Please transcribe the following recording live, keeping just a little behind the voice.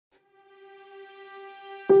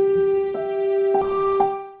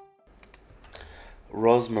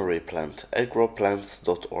Rosemary plant,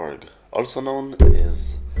 agroplants.org, also known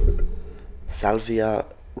as Salvia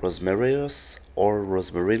Rosmarinus or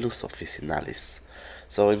Rosmarinus officinalis.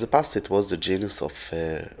 So in the past it was the genus of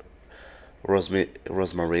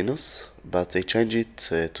Rosmarinus, but they changed it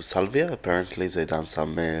to Salvia. Apparently they done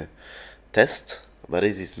some test, but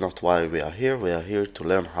it is not why we are here. We are here to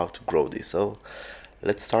learn how to grow this. So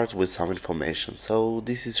let's start with some information. So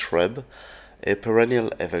this is shrub, a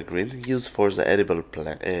perennial evergreen used for the edible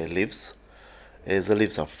leaves. The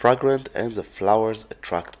leaves are fragrant and the flowers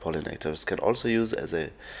attract pollinators. Can also use as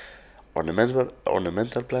a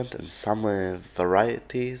ornamental plant, and some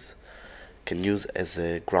varieties can use as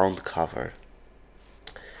a ground cover.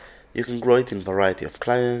 You can grow it in variety of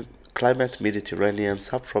climate, Mediterranean,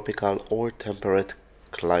 subtropical or temperate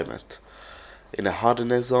climate, in a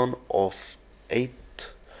hardiness zone of 8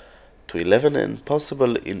 to 11 and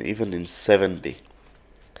possible even in 7B,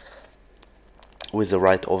 with the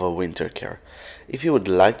right overwinter care. If you would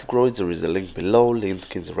like to grow it, there is a link below,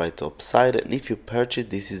 link in the right top side, and if you purchase,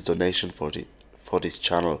 this is donation for this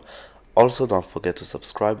channel. Also, don't forget to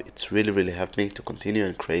subscribe. It's really helped me to continue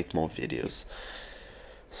and create more videos.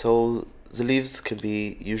 So the leaves can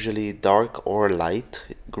be usually dark or light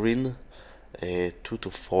green, 2 to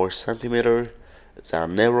 4 centimeter. They are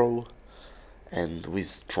narrow and with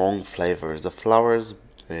strong flavor. The flowers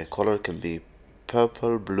color can be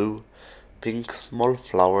purple, blue, pink. Small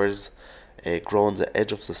flowers grow on the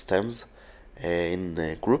edge of the stems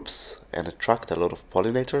in groups and attract a lot of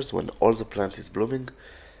pollinators. When all the plant is blooming,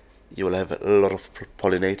 you will have a lot of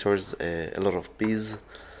pollinators, a lot of bees,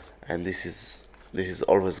 and this is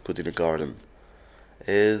always good in a garden.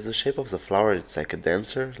 The shape of the flower is like a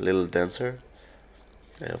dancer, little dancer,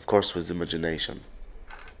 of course with imagination.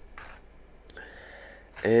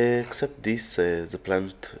 Except this, the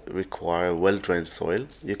plant require well-drained soil.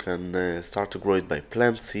 You can start to grow it by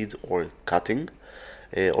plant seeds or cutting.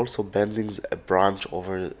 Also bending a branch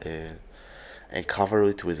over and cover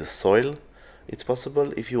it with the soil. It's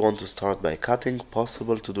possible if you want to start by cutting,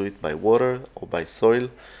 possible to do it by water or by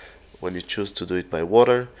soil. When you choose to do it by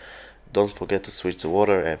water, don't forget to switch the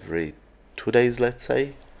water every 2 days, let's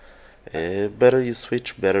say. Better you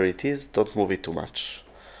switch, better it is. Don't move it too much.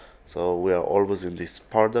 So we are always in this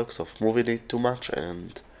paradox of moving it too much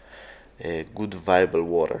and good viable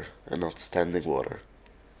water and not standing water.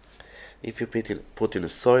 If you put in a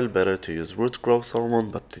soil, better to use root growth hormone,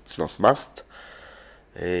 but it's not must.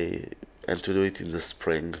 And to do it in the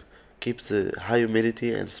spring. Keep the high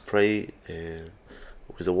humidity and spray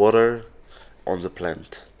with the water on the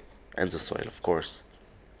plant and the soil, of course.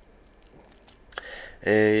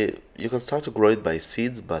 You can start to grow it by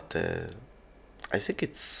seeds, but I think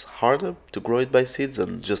it's harder to grow it by seeds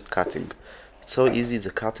than just cutting. It's so easy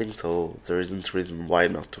the cutting, so there isn't reason why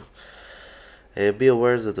not to. Be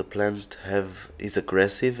aware that the plant is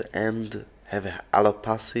aggressive and have a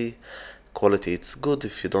allopathy quality. It's good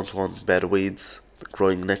if you don't want bad weeds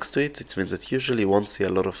growing next to it. It means that usually you won't see a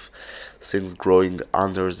lot of things growing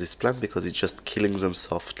under this plant because it's just killing them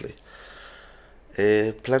softly.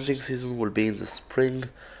 Planting season will be in the spring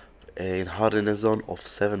in hardiness zone of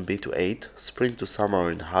 7B to 8, spring to summer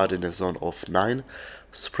in hardiness zone of 9,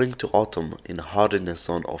 spring to autumn in hardiness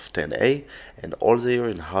zone of 10A, and all the year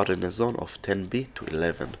in hardiness zone of 10B to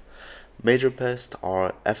 11. Major pests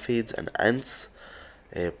are aphids and ants.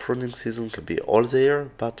 Pruning season can be all the year,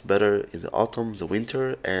 but better in the autumn, the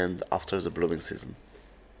winter, and after the blooming season.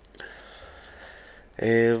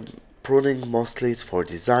 Pruning mostly is for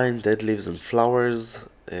design, dead leaves and flowers.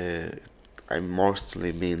 I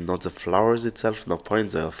mostly mean not the flowers itself, no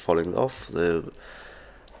point, they are falling off, the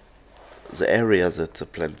area that the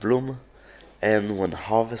plant bloom. And when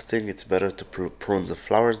harvesting, it's better to prune the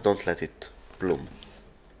flowers, don't let it bloom.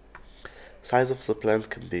 Size of the plant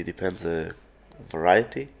can be, depends the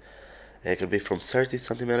variety. It can be from 30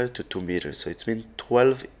 centimeters to 2 meters, so it's mean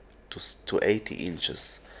 12 to 80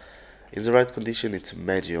 inches. In the right condition, it's a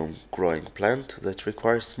medium growing plant that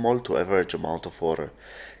requires small to average amount of water.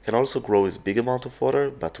 Can also grow with big amount of water,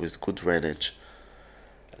 but with good drainage.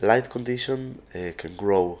 Light condition can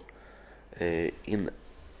grow in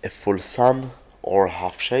a full sun or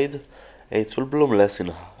half shade. It will bloom less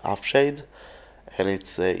in half shade, and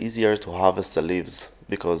it's easier to harvest the leaves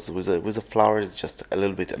because with the flower it's just a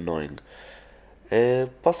little bit annoying.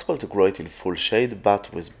 Possible to grow it in full shade,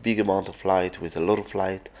 but with big amount of light, with a lot of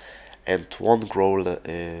light, and won't grow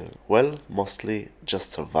well, mostly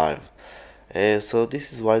just survive. So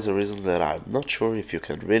this is why the reason that I'm not sure if you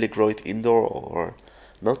can really grow it indoor or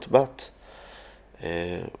not, but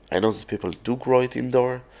I know that people do grow it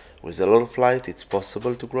indoor. With a lot of light it's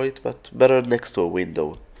possible to grow it, but better next to a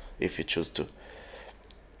window if you choose to.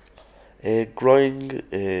 Growing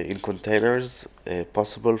in containers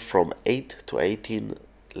possible from 8 to 18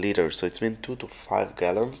 liters, so it's mean 2 to 5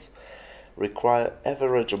 gallons, require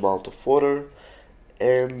average amount of water,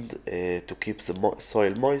 and to keep the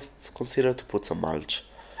soil moist, consider to put some mulch.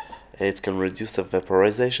 It can reduce the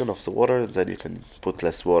vaporization of the water, and then you can put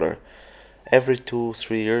less water. Every 2-3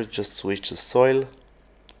 years, just switch the soil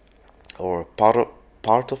or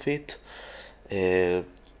part of it.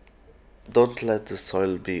 Don't let the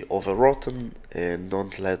soil be overrotten, and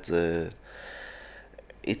don't let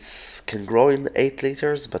it can grow in 8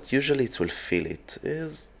 liters, but usually it will fill it.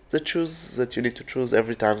 Is the choose that you need to choose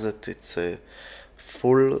every time that it's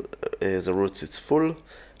full, the roots it's full.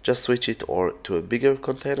 Just switch it or to a bigger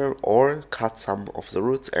container, or cut some of the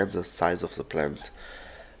roots and the size of the plant.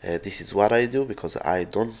 This is what I do because I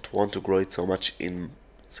don't want to grow it so much in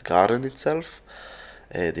the garden itself.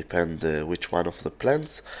 Depend which one of the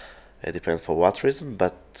plants. Depends for what reason,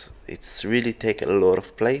 but it's really take a lot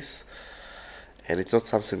of place, and it's not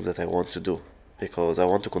something that I want to do because I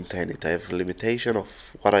want to contain it. I have a limitation of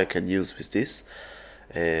what I can use with this,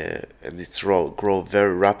 and it's grow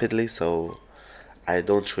very rapidly, so I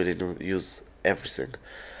don't really use everything.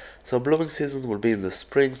 So blooming season will be in the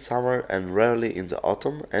spring, summer, and rarely in the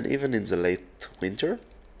autumn, and even in the late winter.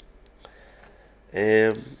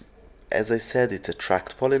 As I said, it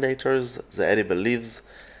attracts pollinators. The edible leaves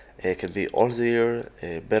can be all the year,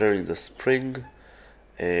 better in the spring,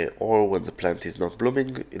 or when the plant is not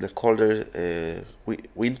blooming. In a colder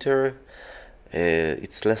winter,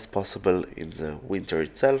 it's less possible. In the winter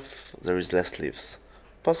itself, there is less leaves.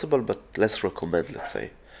 Possible, but less recommended, let's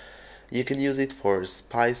say. You can use it for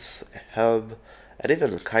spice, herb, and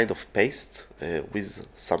even a kind of paste with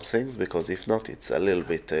some things, because if not, it's a little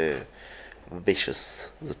bit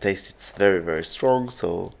vicious. The taste is very, very strong,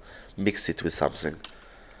 so mix it with something.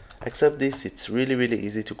 Except this, it's really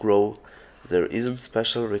easy to grow. There isn't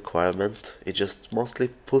special requirement. It's just mostly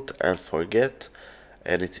put and forget,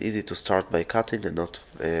 and it's easy to start by cutting and not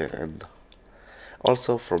and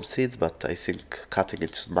also from seeds, but I think cutting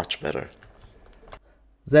it much better.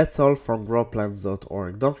 That's all from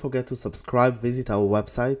growplants.org. Don't forget to subscribe, visit our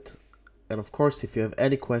website, and of course, if you have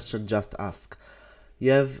any question, just ask.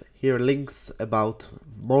 You have here links about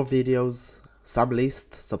more videos, some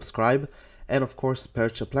lists, subscribe, and of course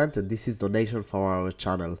purchase a plant, and this is donation for our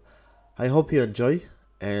channel. I hope you enjoy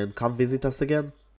and come visit us again.